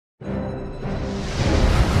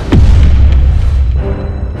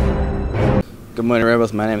Good morning,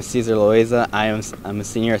 Rebels. My name is Cesar Loaiza. I'm a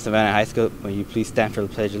senior at Savanna High School. Will you please stand for the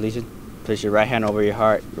Pledge of Allegiance? Place your right hand over your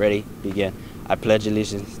heart. Ready? Begin. I pledge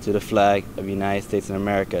allegiance to the flag of the United States of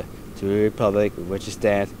America, to the republic with which it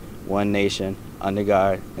stands, one nation, under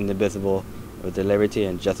God, indivisible, with liberty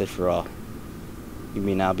and justice for all. You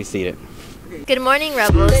may now be seated. Good morning,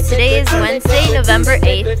 Rebels. Today is Wednesday, November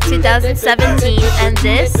 8th, 2017, and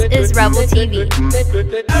this is Rebel TV.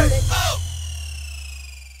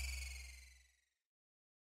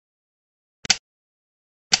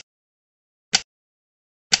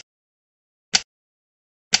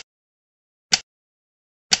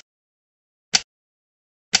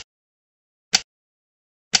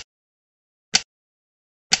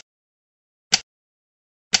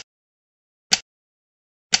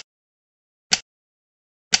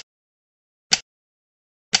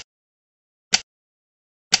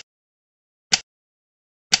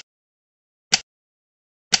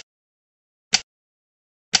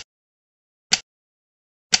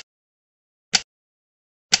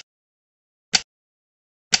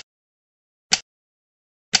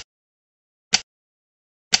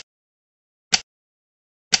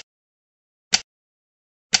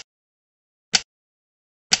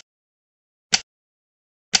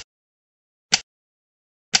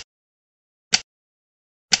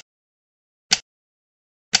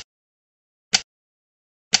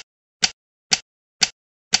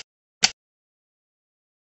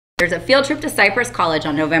 There's a field trip to Cypress College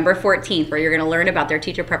on November 14th where you're going to learn about their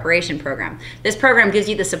teacher preparation program. This program gives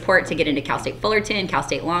you the support to get into Cal State Fullerton, Cal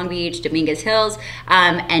State Long Beach, Dominguez Hills,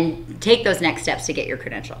 and take those next steps to get your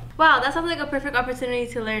credential. Wow, that sounds like a perfect opportunity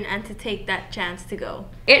to learn and to take that chance to go.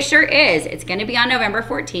 It sure is. It's going to be on November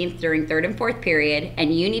 14th during 3rd and 4th period,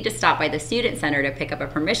 and you need to stop by the Student Center to pick up a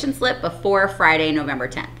permission slip before Friday, November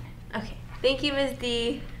 10th. Okay, thank you, Ms.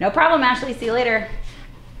 D. No problem, Ashley. See you later.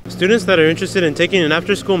 Students that are interested in taking an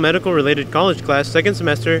after-school medical-related college class second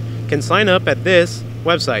semester can sign up at this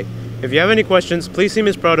website. If you have any questions, please see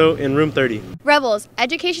Ms. Prado in room 30. Rebels,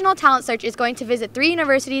 Educational Talent Search is going to visit 3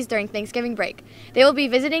 universities during Thanksgiving break. They will be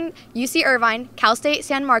visiting UC Irvine, Cal State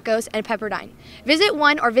San Marcos, and Pepperdine. Visit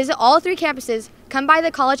one or visit all 3 campuses. Come by the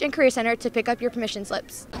College and Career Center to pick up your permission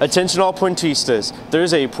slips. Attention all Puentistas.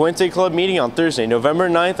 There's a Puente Club meeting on Thursday, November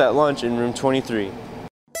 9th at lunch in room 23.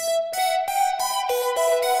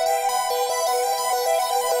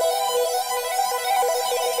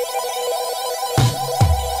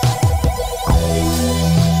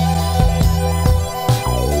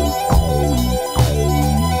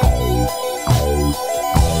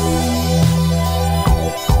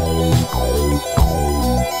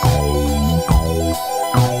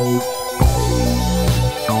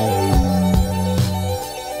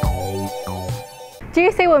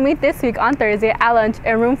 GSA will meet this week on Thursday at lunch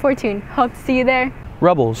in room 14. Hope to see you there.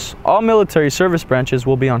 Rebels, all military service branches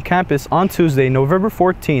will be on campus on Tuesday, November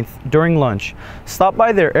 14th during lunch. Stop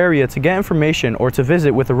by their area to get information or to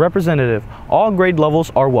visit with a representative. All grade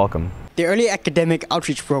levels are welcome. The Early Academic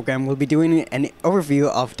Outreach Program will be doing an overview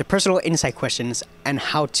of the personal insight questions and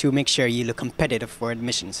how to make sure you look competitive for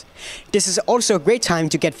admissions. This is also a great time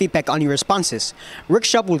to get feedback on your responses.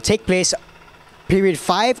 Workshop will take place period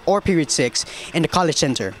 5 or period 6 in the College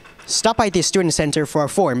Center. Stop by the Student Center for a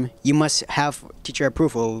form. You must have teacher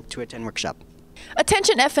approval to attend workshop.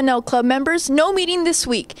 Attention FNL Club members, no meeting this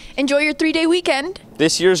week. Enjoy your 3-day weekend.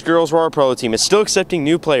 This year's Girls Roar Polo team is still accepting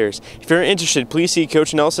new players. If you're interested, please see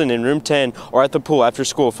Coach Nelson in room 10 or at the pool after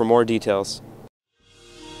school for more details.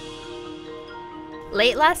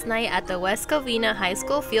 Late last night at the West Covina High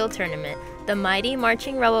School Field Tournament, the mighty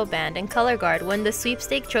Marching Rebel Band and Color Guard won the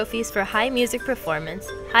sweepstake trophies for high music performance,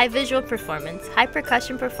 high visual performance, high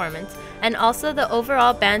percussion performance, and also the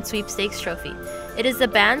overall band sweepstakes trophy. It is the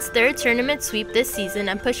band's 3rd tournament sweep this season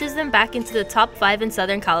and pushes them back into the top 5 in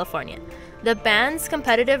Southern California. The band's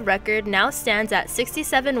competitive record now stands at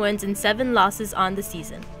 67 wins and 7 losses on the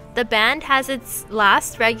season. The band has its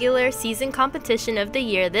last regular season competition of the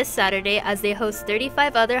year this Saturday as they host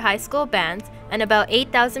 35 other high school bands and about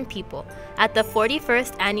 8,000 people at the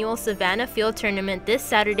 41st Annual Savanna Field Tournament this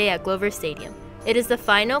Saturday at Glover Stadium. It is the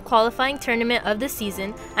final qualifying tournament of the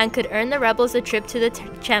season and could earn the Rebels a trip to the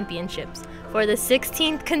championships for the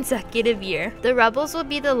 16th consecutive year. The Rebels will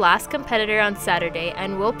be the last competitor on Saturday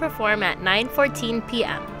and will perform at 9:14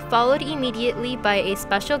 p.m., followed immediately by a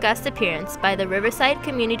special guest appearance by the Riverside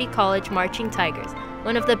Community College Marching Tigers,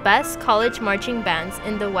 one of the best college marching bands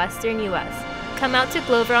in the Western U.S. Come out to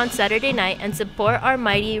Glover on Saturday night and support our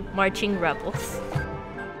mighty marching Rebels.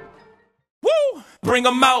 Woo! Bring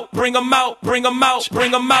 'em out, bring 'em out, bring 'em out,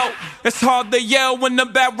 bring 'em out. It's hard to yell when the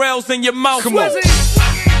barrel's in your mouth. Come on.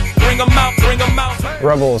 bring them out, bring them out.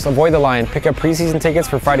 Rebels, avoid the line. Pick up preseason tickets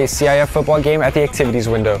for Friday's CIF football game at the activities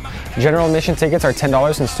window. General admission tickets are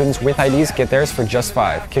 $10 and students with IDs get theirs for just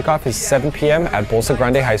 $5. Kickoff is 7 p.m. at Bolsa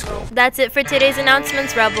Grande High School. That's it for today's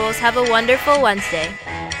announcements, Rebels. Have a wonderful Wednesday.